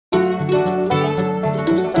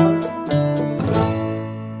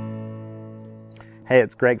Hey,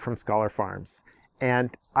 it's Greg from Scholar Farms.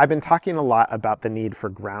 And I've been talking a lot about the need for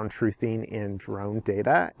ground truthing in drone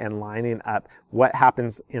data and lining up what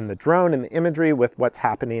happens in the drone and the imagery with what's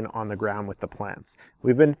happening on the ground with the plants.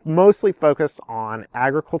 We've been mostly focused on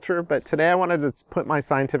agriculture, but today I wanted to put my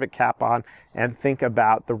scientific cap on and think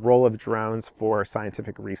about the role of drones for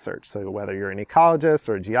scientific research. So whether you're an ecologist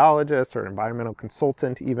or a geologist or an environmental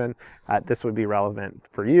consultant even, this would be relevant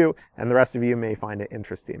for you, and the rest of you may find it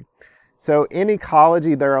interesting. So in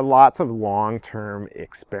ecology, there are lots of long-term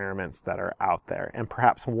experiments that are out there. And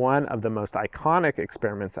perhaps one of the most iconic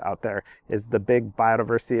experiments out there is the big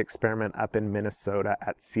biodiversity experiment up in Minnesota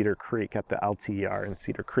at Cedar Creek, at the LTER in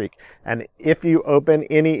Cedar Creek. And if you open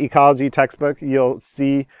any ecology textbook, you'll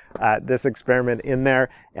see this experiment in there.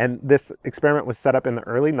 And this experiment was set up in the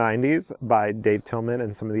early 90s by Dave Tillman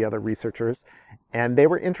and some of the other researchers. And they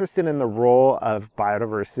were interested in the role of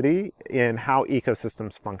biodiversity in how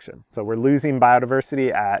ecosystems function. So we're losing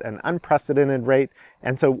biodiversity at an unprecedented rate.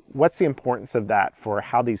 And so what's the importance of that for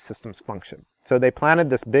how these systems function? So they planted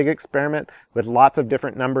this big experiment with lots of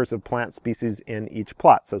different numbers of plant species in each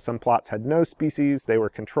plot. So some plots had no species, they were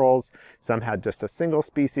controls. Some had just a single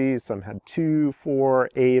species, some had 2, 4,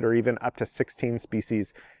 8, or even up to 16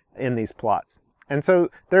 species in these plots. And so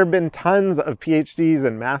there have been tons of PhDs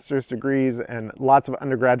and master's degrees and lots of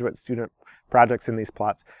undergraduate student projects in these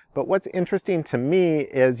plots. But what's interesting to me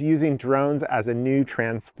is using drones as a new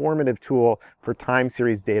transformative tool for time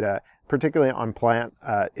series data, particularly on plant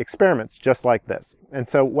experiments just like this. And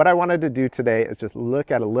so what I wanted to do today is just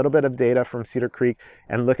look at a little bit of data from Cedar Creek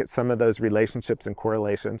and look at some of those relationships and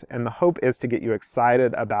correlations. And the hope is to get you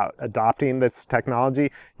excited about adopting this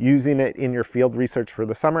technology, using it in your field research for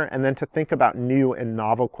the summer, and then to think about new and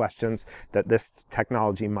novel questions that this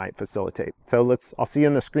technology might facilitate. So I'll see you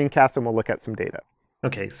in the screencast and we'll look at some data.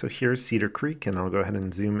 Okay, so here's Cedar Creek, and I'll go ahead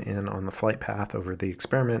and zoom in on the flight path over the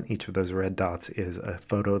experiment. Each of those red dots is a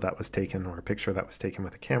photo that was taken or a picture that was taken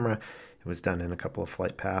with a camera. It was done in a couple of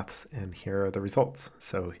flight paths, and here are the results.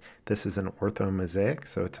 So this is an orthomosaic,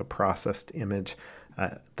 so it's a processed image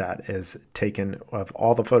that is taken of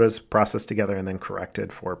all the photos processed together and then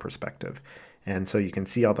corrected for perspective. And so you can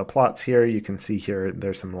see all the plots here. You can see here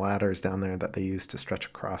there's some ladders down there that they use to stretch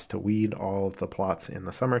across to weed all of the plots in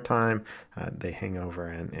the summertime. They hang over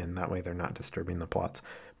and that way they're not disturbing the plots.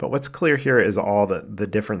 But what's clear here is all the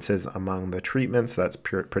differences among the treatments. That's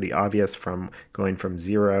pretty obvious from going from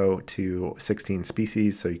 0 to 16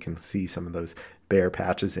 species. So you can see some of those bare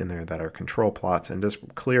patches in there that are control plots, and just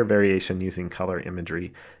clear variation using color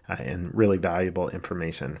imagery and really valuable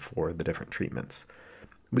information for the different treatments.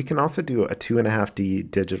 We can also do a 2.5D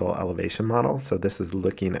digital elevation model. So this is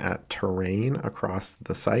looking at terrain across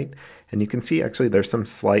the site. And you can see actually there's some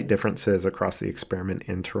slight differences across the experiment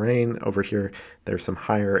in terrain. Over here, there's some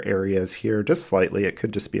higher areas here, just slightly. It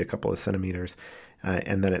could just be a couple of centimeters.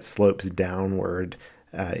 And then it slopes downward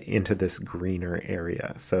into this greener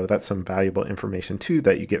area. So that's some valuable information too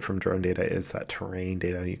that you get from drone data, is that terrain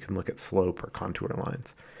data. You can look at slope or contour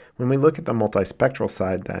lines. When we look at the multispectral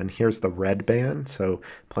side, then here's the red band. So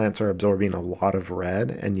plants are absorbing a lot of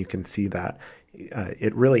red, and you can see that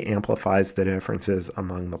it really amplifies the differences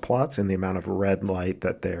among the plots in the amount of red light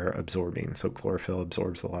that they're absorbing. So chlorophyll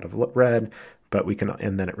absorbs a lot of red, but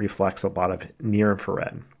and then it reflects a lot of near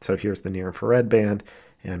infrared. So here's the near infrared band,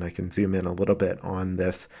 and I can zoom in a little bit on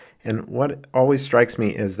this. And what always strikes me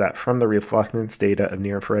is that from the reflectance data of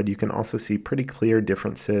near infrared, you can also see pretty clear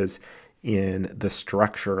differences in the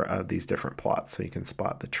structure of these different plots. So you can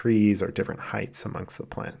spot the trees or different heights amongst the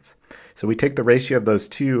plants. So we take the ratio of those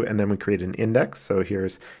two and then we create an index. So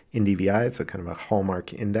here's NDVI, it's a kind of a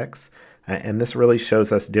hallmark index. And this really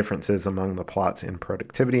shows us differences among the plots in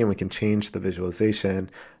productivity, and we can change the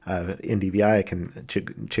visualization of NDVI. I can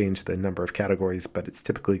change the number of categories, but it's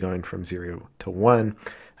typically going from 0 to 1.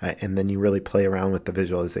 And then you really play around with the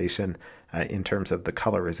visualization in terms of the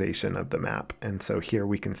colorization of the map. And so here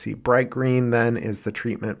we can see bright green then is the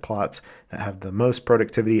treatment plots that have the most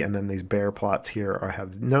productivity, and then these bare plots here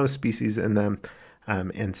have no species in them.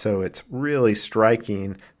 And so it's really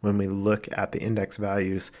striking when we look at the index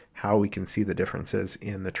values how we can see the differences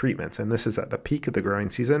in the treatments. And this is at the peak of the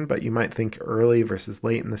growing season, but you might think early versus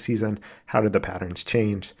late in the season. How did the patterns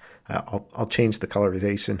change? I'll change the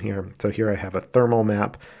colorization here. So here I have a thermal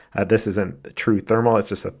map. This isn't true thermal, it's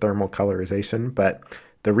just a thermal colorization. But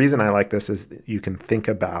the reason I like this is you can think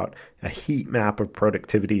about a heat map of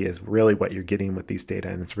productivity is really what you're getting with these data,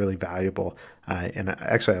 and it's really valuable. And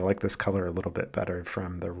actually, I like this color a little bit better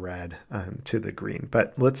from the red to the green.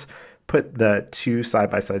 But let's put the two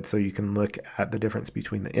side by side so you can look at the difference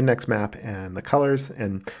between the index map and the colors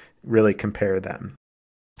and really compare them.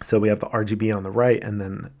 So we have the RGB on the right, and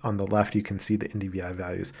then on the left you can see the NDVI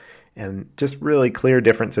values. And just really clear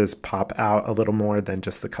differences pop out a little more than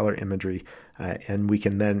just the color imagery. And we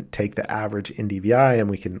can then take the average NDVI and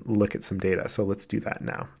we can look at some data. So let's do that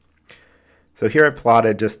now. So here I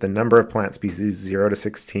plotted just the number of plant species 0 to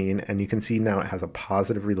 16, and you can see now it has a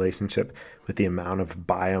positive relationship with the amount of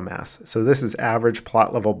biomass. So this is average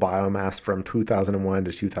plot level biomass from 2001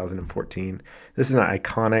 to 2014. This is an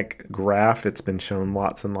iconic graph. It's been shown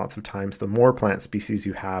lots and lots of times. The more plant species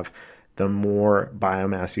you have, the more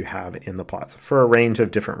biomass you have in the plots for a range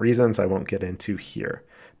of different reasons I won't get into here.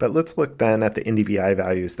 But let's look then at the NDVI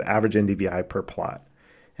values, the average NDVI per plot.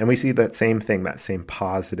 And we see that same thing, that same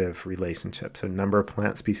positive relationship. So number of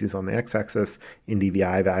plant species on the x-axis,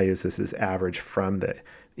 NDVI values, this is average from the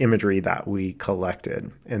imagery that we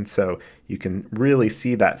collected. And so you can really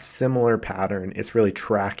see that similar pattern. It's really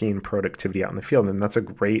tracking productivity out in the field. And that's a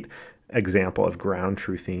great example of ground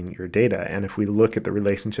truthing your data. And if we look at the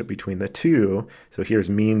relationship between the two, so here's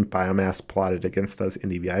mean biomass plotted against those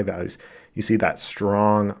NDVI values, you see that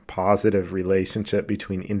strong positive relationship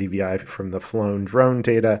between NDVI from the flown drone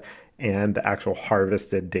data and the actual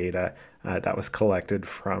harvested data that was collected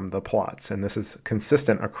from the plots. And this is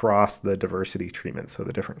consistent across the diversity treatment. So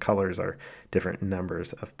the different colors are different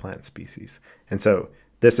numbers of plant species. And so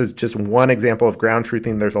this is just one example of ground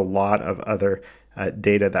truthing. There's a lot of other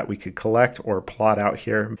data that we could collect or plot out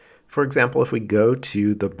here. For example, if we go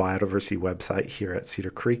to the biodiversity website here at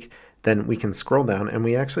Cedar Creek, then we can scroll down and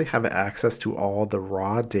we actually have access to all the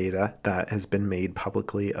raw data that has been made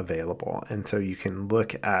publicly available. And so you can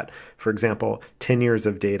look at, for example, 10 years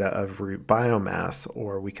of data of root biomass,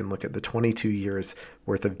 or we can look at the 22 years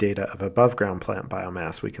worth of data of above ground plant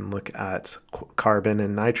biomass. We can look at carbon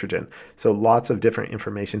and nitrogen. So lots of different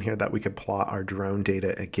information here that we could plot our drone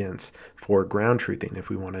data against for ground truthing if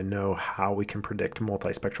we want to know how we can predict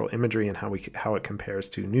multispectral imagery and how it compares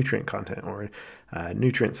to nutrient content or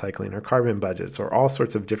nutrient cycling or carbon budgets or all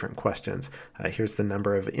sorts of different questions. Here's the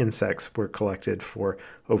number of insects were collected for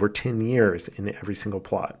over 10 years in every single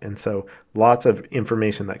plot. And so lots of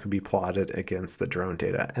information that could be plotted against the drone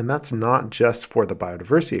data. And that's not just for the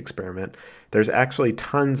biodiversity experiment. There's actually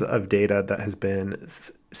tons of data that has been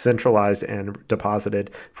centralized and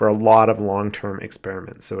deposited for a lot of long-term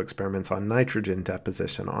experiments. So experiments on nitrogen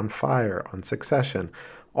deposition, on fire, on succession,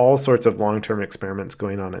 all sorts of long-term experiments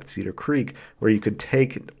going on at Cedar Creek where you could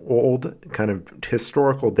take old kind of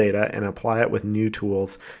historical data and apply it with new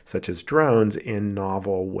tools such as drones in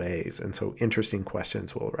novel ways. And so interesting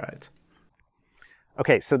questions will arise.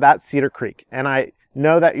 Okay, so that's Cedar Creek. And I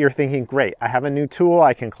know that you're thinking, great, I have a new tool.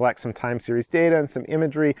 I can collect some time series data and some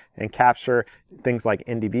imagery and capture things like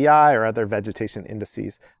NDVI or other vegetation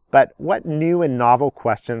indices. But what new and novel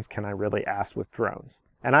questions can I really ask with drones?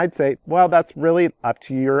 And I'd say, well, that's really up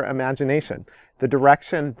to your imagination. The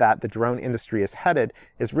direction that the drone industry is headed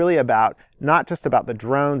is really about not just about the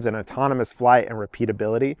drones and autonomous flight and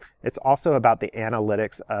repeatability, it's also about the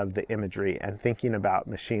analytics of the imagery and thinking about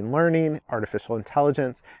machine learning, artificial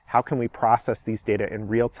intelligence, how can we process these data in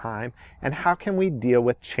real time, and how can we deal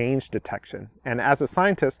with change detection. And as a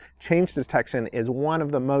scientist, change detection is one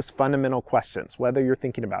of the most fundamental questions, whether you're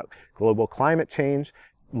thinking about global climate change,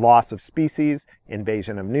 loss of species,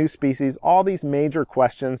 invasion of new species, all these major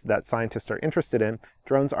questions that scientists are interested in,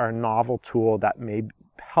 drones are a novel tool that may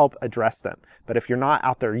help address them. But if you're not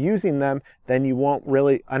out there using them, then you won't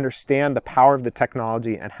really understand the power of the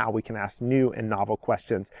technology and how we can ask new and novel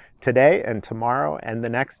questions today and tomorrow and the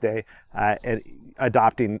next day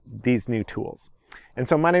adopting these new tools. And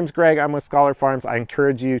so my name's Greg, I'm with Scholar Farms. I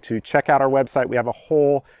encourage you to check out our website. We have a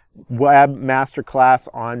whole web masterclass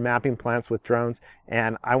on mapping plants with drones,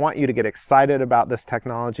 and I want you to get excited about this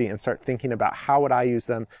technology and start thinking about how would I use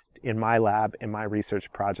them in my lab, in my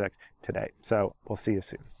research project today. So we'll see you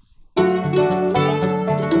soon.